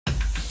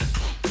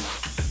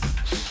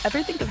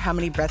Ever think of how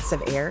many breaths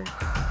of air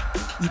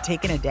you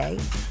take in a day?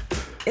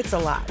 It's a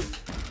lot,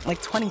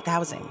 like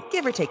 20,000,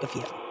 give or take a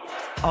few.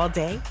 All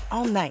day,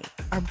 all night,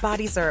 our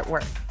bodies are at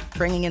work,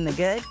 bringing in the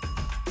good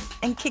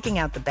and kicking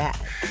out the bad.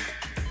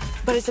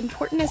 But as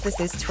important as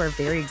this is to our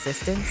very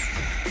existence,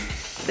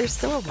 there's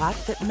still a lot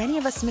that many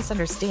of us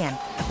misunderstand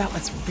about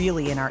what's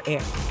really in our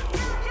air.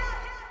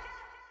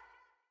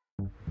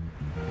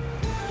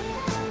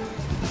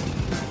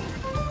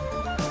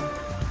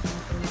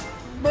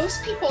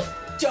 Most people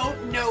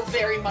don't know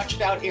very much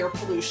about air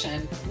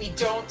pollution. We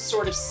don't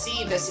sort of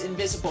see this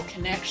invisible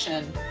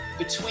connection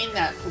between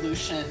that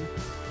pollution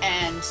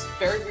and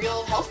very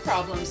real health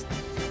problems.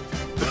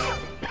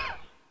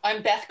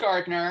 I'm Beth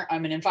Gardner.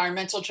 I'm an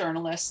environmental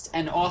journalist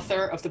and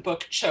author of the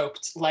book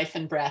Choked: Life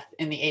and Breath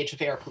in the Age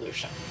of Air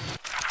Pollution.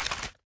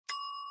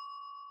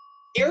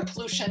 Air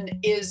pollution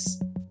is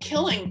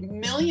killing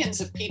millions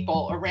of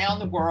people around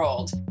the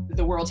world.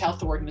 The World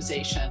Health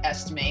Organization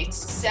estimates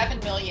 7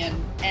 million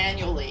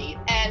annually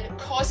and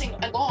causing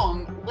a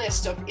long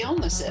list of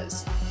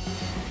illnesses.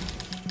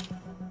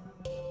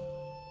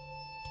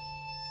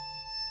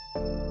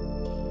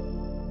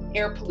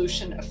 Air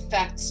pollution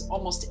affects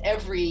almost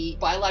every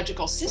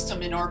biological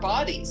system in our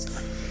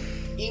bodies.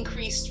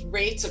 Increased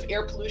rates of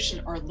air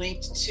pollution are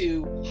linked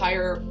to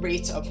higher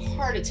rates of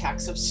heart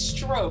attacks, of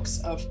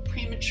strokes, of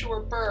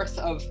premature birth,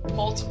 of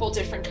multiple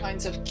different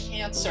kinds of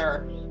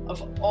cancer,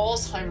 of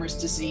Alzheimer's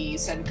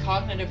disease and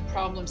cognitive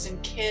problems in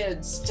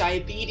kids,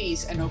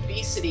 diabetes and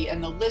obesity,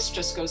 and the list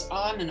just goes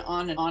on and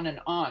on and on and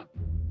on.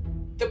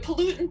 The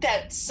pollutant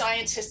that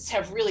scientists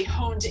have really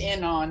honed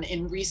in on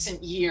in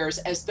recent years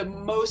as the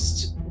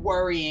most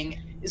worrying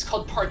is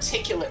called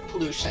particulate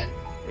pollution.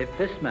 If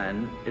this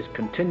man is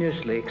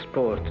continuously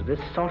exposed to this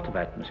sort of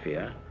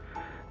atmosphere,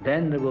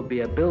 then there will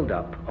be a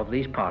buildup of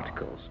these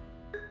particles.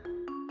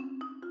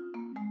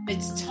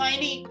 It's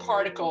tiny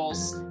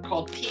particles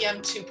called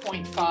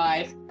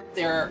PM2.5.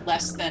 They're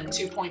less than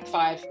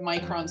 2.5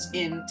 microns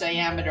in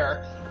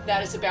diameter.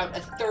 That is about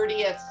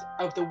 1/30th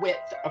of the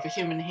width of a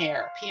human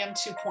hair.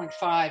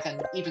 PM2.5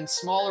 and even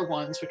smaller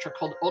ones, which are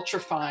called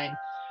ultrafine,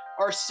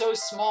 are so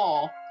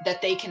small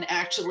that they can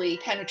actually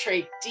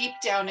penetrate deep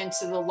down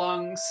into the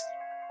lungs,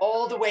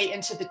 all the way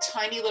into the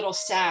tiny little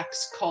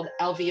sacs called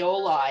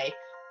alveoli,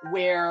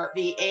 where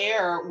the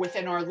air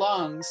within our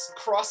lungs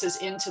crosses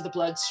into the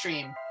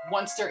bloodstream.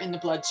 Once they're in the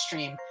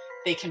bloodstream,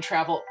 they can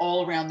travel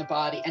all around the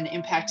body and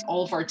impact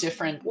all of our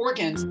different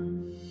organs.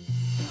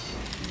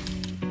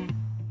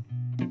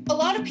 A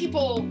lot of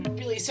people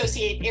really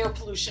associate air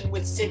pollution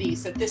with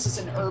cities, that this is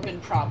an urban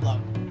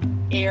problem.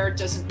 Air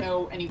doesn't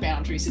know any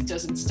boundaries. It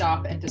doesn't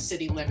stop at the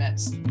city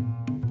limits.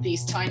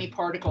 These tiny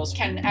particles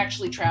can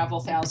actually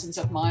travel thousands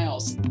of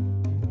miles.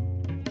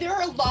 There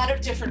are a lot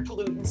of different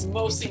pollutants,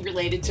 mostly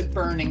related to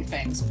burning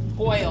things: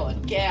 oil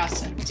and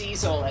gas and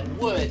diesel and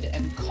wood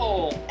and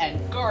coal and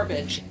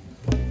garbage.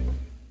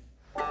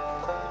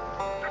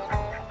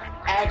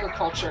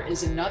 Agriculture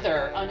is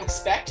another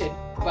unexpected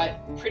but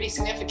pretty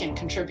significant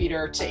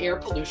contributor to air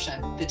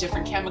pollution. The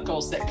different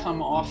chemicals that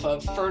come off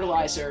of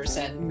fertilizers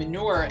and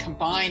manure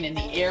combine in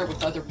the air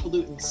with other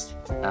pollutants.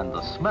 And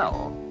the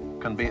smell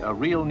can be a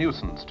real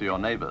nuisance to your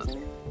neighbors.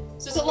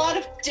 So there's a lot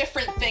of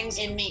different things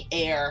in the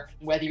air,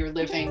 whether you're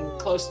living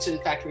close to the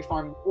factory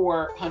farm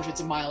or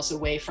hundreds of miles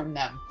away from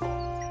them.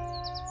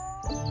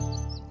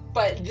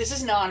 But this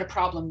is not a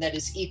problem that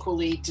is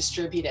equally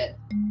distributed.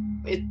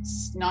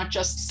 It's not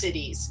just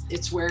cities.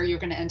 It's where you're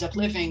going to end up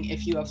living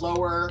if you have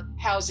lower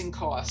housing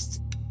costs.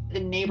 The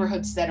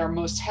neighborhoods that are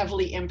most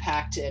heavily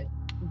impacted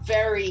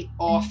very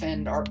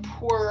often are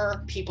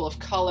poorer, people of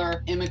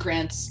color,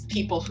 immigrants,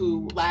 people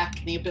who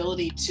lack the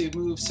ability to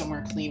move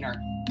somewhere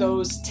cleaner.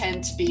 Those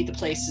tend to be the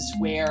places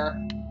where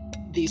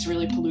these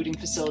really polluting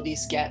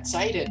facilities get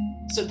sited.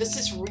 So this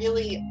is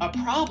really a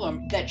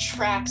problem that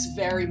tracks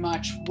very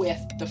much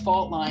with the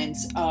fault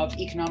lines of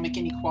economic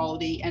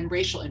inequality and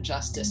racial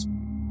injustice.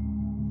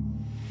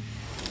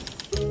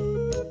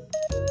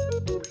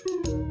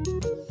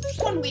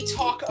 When we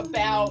talk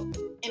about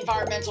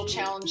environmental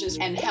challenges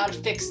and how to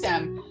fix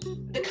them,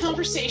 the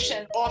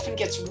conversation often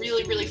gets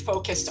really, really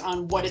focused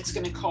on what it's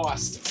going to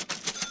cost.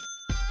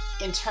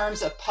 In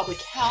terms of public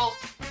health,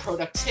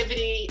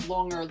 productivity,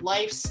 longer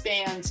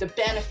lifespans, the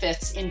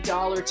benefits in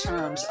dollar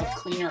terms of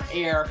cleaner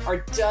air are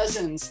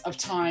dozens of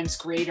times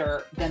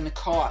greater than the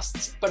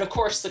costs. But of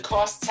course, the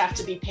costs have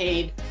to be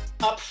paid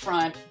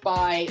upfront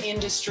by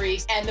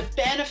industries, and the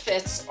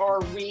benefits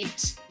are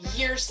reaped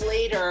years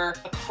later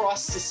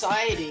across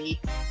society.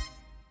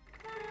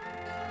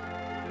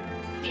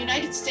 The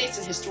United States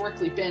has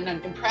historically been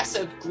an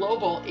impressive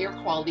global air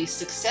quality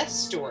success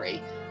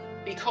story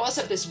because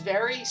of this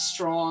very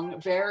strong,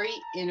 very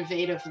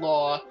innovative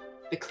law,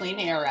 the Clean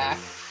Air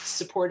Act,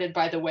 supported,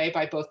 by the way,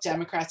 by both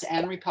Democrats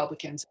and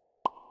Republicans.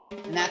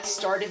 And that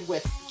started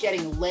with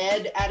getting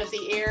lead out of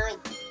the air.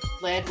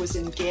 Lead was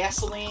in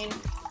gasoline.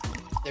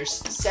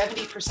 There's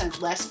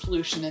 70% less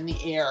pollution in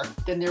the air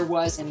than there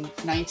was in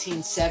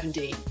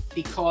 1970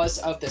 because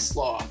of this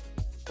law.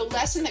 The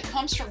lesson that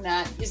comes from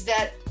that is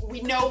that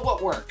we know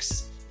what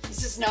works.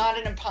 This is not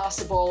an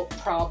impossible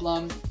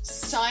problem.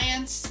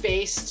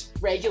 Science-based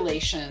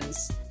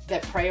regulations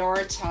that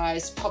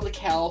prioritize public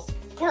health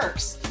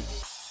works.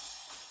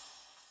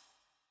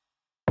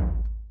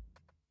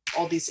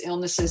 All these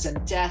illnesses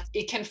and death,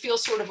 it can feel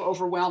sort of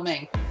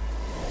overwhelming.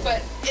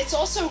 But it's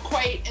also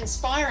quite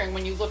inspiring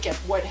when you look at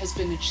what has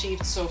been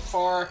achieved so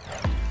far.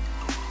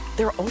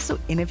 There are also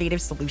innovative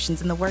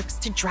solutions in the works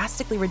to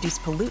drastically reduce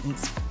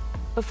pollutants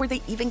before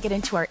they even get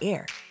into our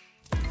air.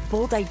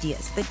 Bold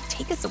ideas that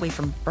take us away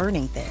from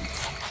burning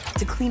things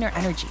to cleaner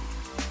energy,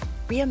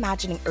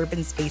 reimagining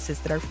urban spaces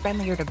that are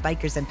friendlier to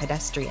bikers and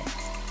pedestrians,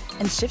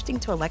 and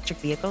shifting to electric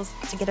vehicles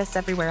to get us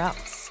everywhere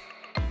else.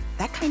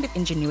 That kind of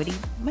ingenuity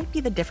might be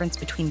the difference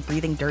between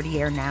breathing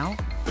dirty air now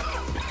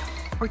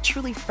or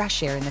truly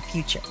fresh air in the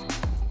future.